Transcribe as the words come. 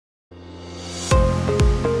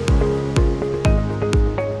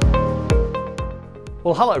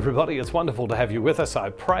Well, hello everybody. It's wonderful to have you with us. I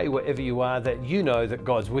pray wherever you are that you know that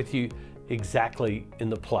God's with you exactly in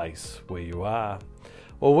the place where you are.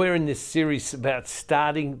 Well, we're in this series about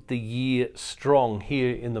starting the year strong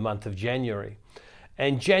here in the month of January.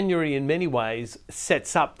 And January in many ways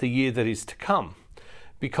sets up the year that is to come,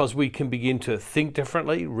 because we can begin to think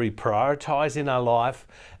differently, reprioritize in our life,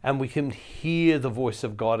 and we can hear the voice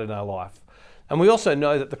of God in our life. And we also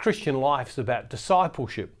know that the Christian life is about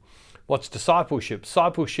discipleship. What's discipleship?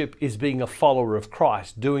 Discipleship is being a follower of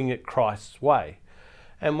Christ, doing it Christ's way.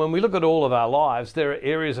 And when we look at all of our lives, there are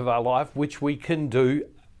areas of our life which we can do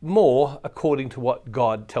more according to what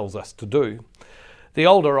God tells us to do. The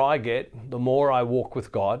older I get, the more I walk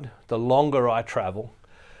with God, the longer I travel,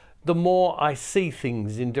 the more I see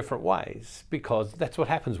things in different ways, because that's what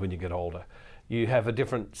happens when you get older. You have a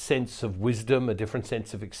different sense of wisdom, a different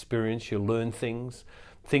sense of experience, you learn things.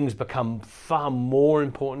 Things become far more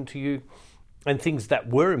important to you, and things that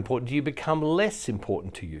were important to you become less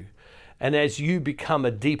important to you. And as you become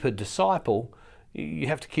a deeper disciple, you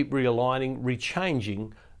have to keep realigning,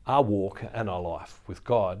 rechanging our walk and our life with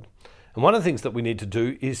God. And one of the things that we need to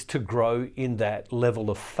do is to grow in that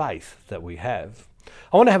level of faith that we have.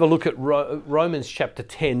 I want to have a look at Romans chapter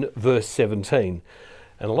 10, verse 17.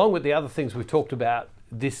 And along with the other things we've talked about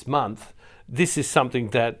this month, this is something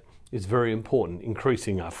that is very important,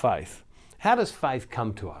 increasing our faith. How does faith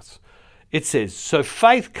come to us? It says, so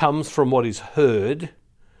faith comes from what is heard,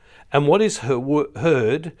 and what is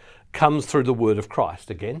heard comes through the word of Christ.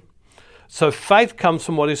 Again, so faith comes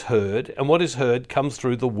from what is heard, and what is heard comes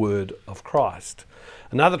through the word of Christ.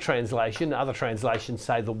 Other translations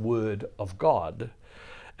say the word of God.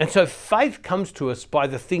 And so faith comes to us by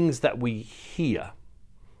the things that we hear.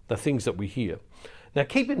 The things that we hear. Now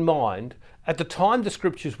keep in mind, at the time the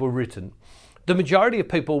scriptures were written, the majority of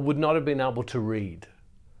people would not have been able to read.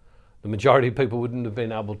 The majority of people wouldn't have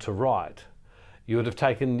been able to write. You would have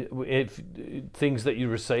taken things that you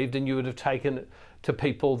received and you would have taken it to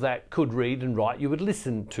people that could read and write. You would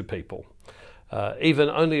listen to people. Even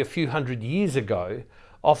only a few hundred years ago,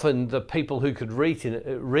 often the people who could read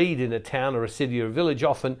in a town or a city or a village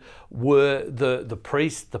often were the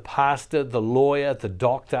priest, the pastor, the lawyer, the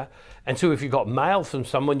doctor. And so if you got mail from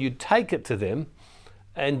someone, you'd take it to them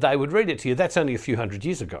and they would read it to you. That's only a few hundred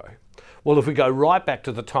years ago. Well, if we go right back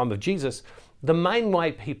to the time of Jesus, the main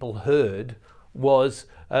way people heard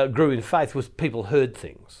grew in faith was people heard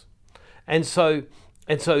things. And so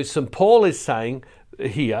St. Paul is saying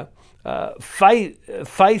here,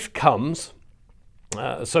 faith comes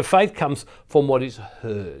from what is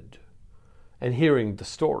heard and hearing the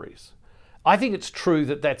stories. I think it's true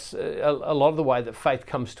that that's a lot of the way that faith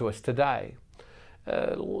comes to us today.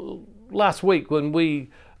 Last week when we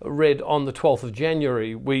read on the 12th of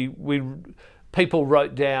January, so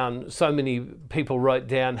many people wrote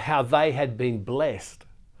down how they had been blessed.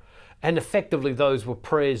 And effectively those were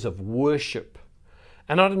prayers of worship.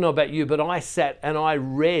 And I don't know about you, but I sat and I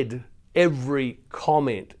read every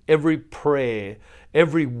comment, every prayer,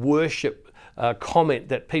 every worship comment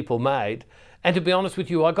that people made. And to be honest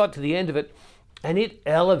with you, I got to the end of it and it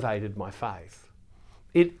elevated my faith.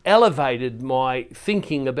 It elevated my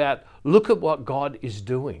thinking about, look at what God is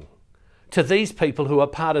doing to these people who are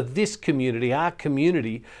part of this community, our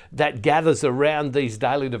community that gathers around these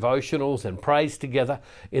daily devotionals and prays together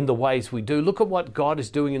in the ways we do. Look at what God is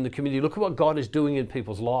doing in the community. Look at what God is doing in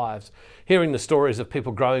people's lives. Hearing the stories of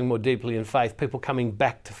people growing more deeply in faith, people coming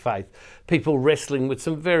back to faith, people wrestling with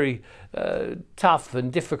some very tough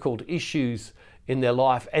and difficult issues in their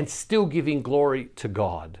life and still giving glory to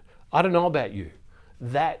God. I don't know about you.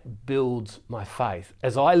 That builds my faith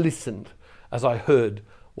as I listened, as I heard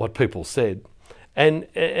what people said. And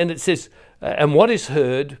it says, and what is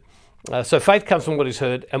heard, so faith comes from what is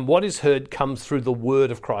heard, and what is heard comes through the word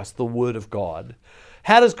of Christ, the word of God.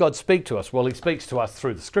 How does God speak to us? Well, he speaks to us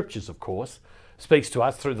through the scriptures, of course, speaks to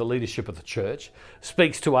us through the leadership of the church,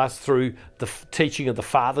 speaks to us through the teaching of the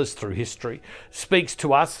fathers through history, speaks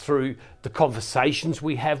to us through the conversations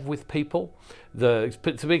we have with people,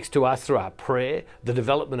 speaks to us through our prayer, the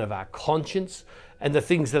development of our conscience, and the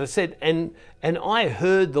things that are said. And I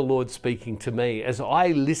heard the Lord speaking to me as I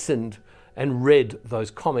listened and read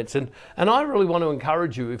those comments. And I really want to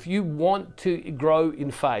encourage you, if you want to grow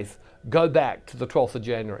in faith, go back to the 12th of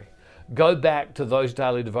January. Go back to those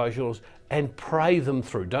daily devotionals and pray them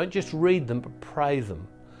through. Don't just read them, but pray them.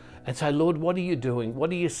 And say, Lord, what are you doing?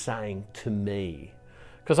 What are you saying to me?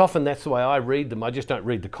 Because often that's the way I read them. I just don't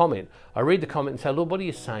read the comment. I read the comment and say, Lord, what are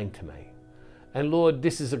you saying to me? And Lord,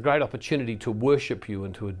 this is a great opportunity to worship you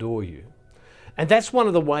and to adore you. And that's one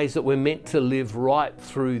of the ways that we're meant to live right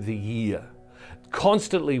through the year.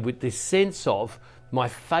 Constantly with this sense of My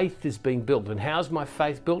faith is being built. And how's my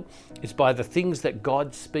faith built? It's by the things that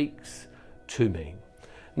God speaks to me.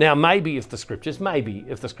 Now, maybe if the scriptures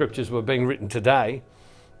were being written today,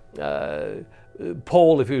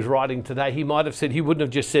 Paul, if he was writing today, he might have said, he wouldn't have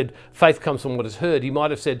just said, faith comes from what is heard. He might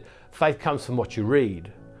have said, faith comes from what you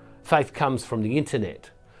read. Faith comes from the internet.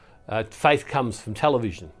 Faith comes from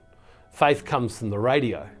television. Faith comes from the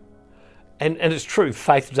radio. And it's true,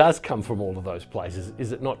 faith does come from all of those places.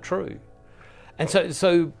 Is it not true? And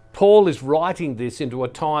so Paul is writing this into a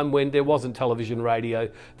time when there wasn't television, radio,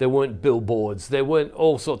 there weren't billboards, there weren't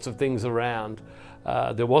all sorts of things around.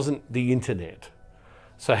 There wasn't the internet.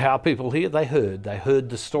 So how people hear? They heard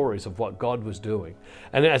the stories of what God was doing.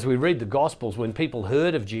 And as we read the Gospels, when people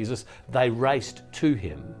heard of Jesus, they raced to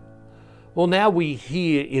him. Well, now we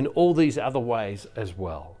hear in all these other ways as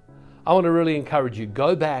well. I want to really encourage you,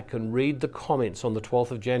 go back and read the comments on the 12th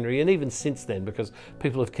of January, and even since then, because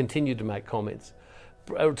people have continued to make comments,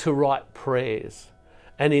 to write prayers.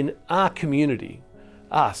 And in our community,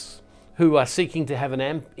 us, who are seeking to have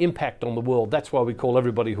an impact on the world, that's why we call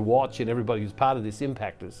everybody who watch and everybody who's part of this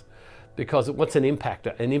impactors. Because what's an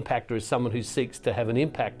impactor? An impactor is someone who seeks to have an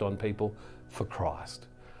impact on people for Christ.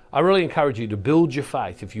 I really encourage you to build your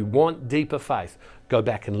faith. If you want deeper faith, go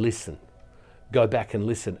back and listen. Go back and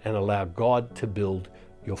listen and allow God to build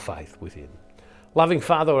your faith within. Loving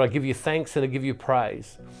Father, I give you thanks and I give you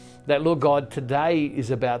praise that, Lord God, today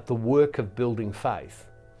is about the work of building faith,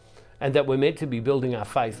 and that we're meant to be building our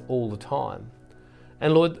faith all the time.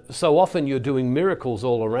 And Lord, so often you're doing miracles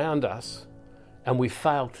all around us and we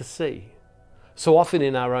fail to see. So often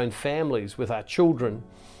in our own families, with our children,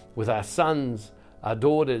 with our sons, our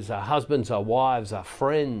daughters, our husbands, our wives, our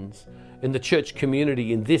friends, in the church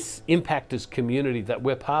community, in this impactors community that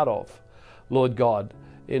we're part of, Lord God,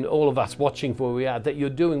 in all of us watching where we are, that you're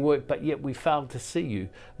doing work, but yet we fail to see you.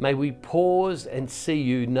 May we pause and see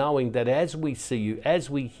you, knowing that as we see you,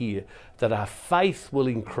 as we hear, that our faith will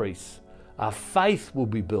increase, our faith will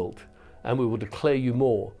be built, and we will declare you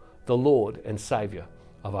more, the Lord and Saviour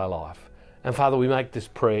of our life. And Father, we make this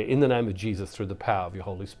prayer in the name of Jesus through the power of your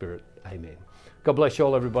Holy Spirit. Amen. God bless you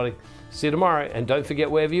all, everybody. See you tomorrow. And don't forget,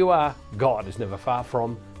 wherever you are, God is never far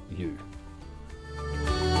from you.